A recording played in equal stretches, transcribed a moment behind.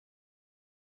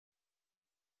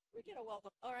We get a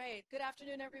welcome. All right. Good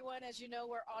afternoon, everyone. As you know,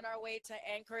 we're on our way to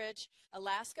Anchorage,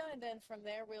 Alaska, and then from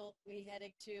there we'll be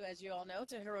heading to, as you all know,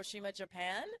 to Hiroshima,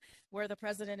 Japan, where the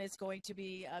president is going to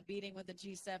be meeting with the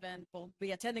G7. Will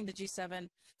be attending the G7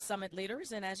 summit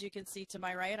leaders. And as you can see to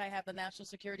my right, I have the National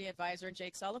Security Advisor,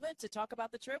 Jake Sullivan, to talk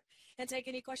about the trip and take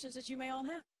any questions that you may all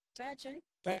have. Go ahead, Jake.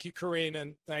 Thank you, Corrine,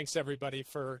 and thanks everybody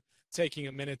for taking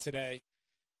a minute today.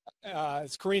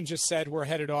 As Corrine just said, we're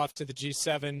headed off to the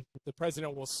G7. The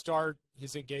president will start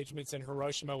his engagements in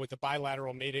Hiroshima with a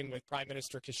bilateral meeting with Prime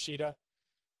Minister Kishida,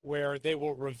 where they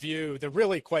will review the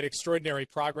really quite extraordinary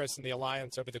progress in the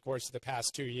alliance over the course of the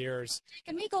past 2 years.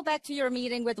 Can we go back to your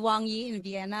meeting with Wang Yi in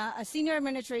Vienna? A senior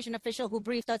administration official who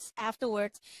briefed us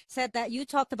afterwards said that you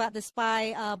talked about the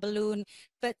spy balloon,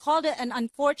 but called it an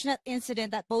unfortunate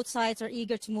incident that both sides are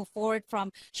eager to move forward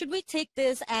from. Should we take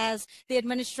this as the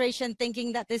administration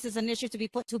thinking that this is an issue to be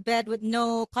put to bed with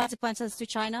no consequences to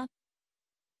China?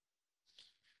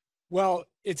 Well,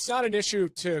 it's not an issue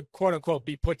to, quote unquote,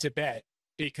 be put to bed,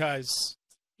 because,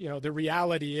 the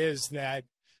reality is that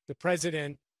the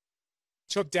president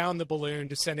took down the balloon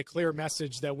to send a clear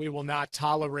message that we will not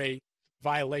tolerate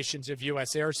violations of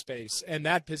U.S. airspace. And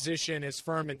that position is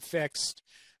firm and fixed,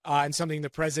 and something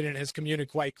the president has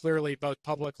communicated quite clearly, both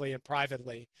publicly and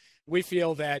privately. We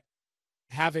feel that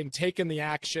having taken the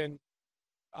action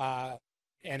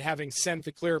and having sent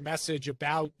the clear message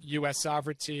about U.S.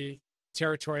 sovereignty,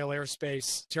 territorial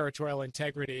airspace, territorial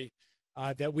integrity,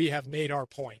 that we have made our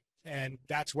point, and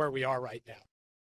that's where we are right now.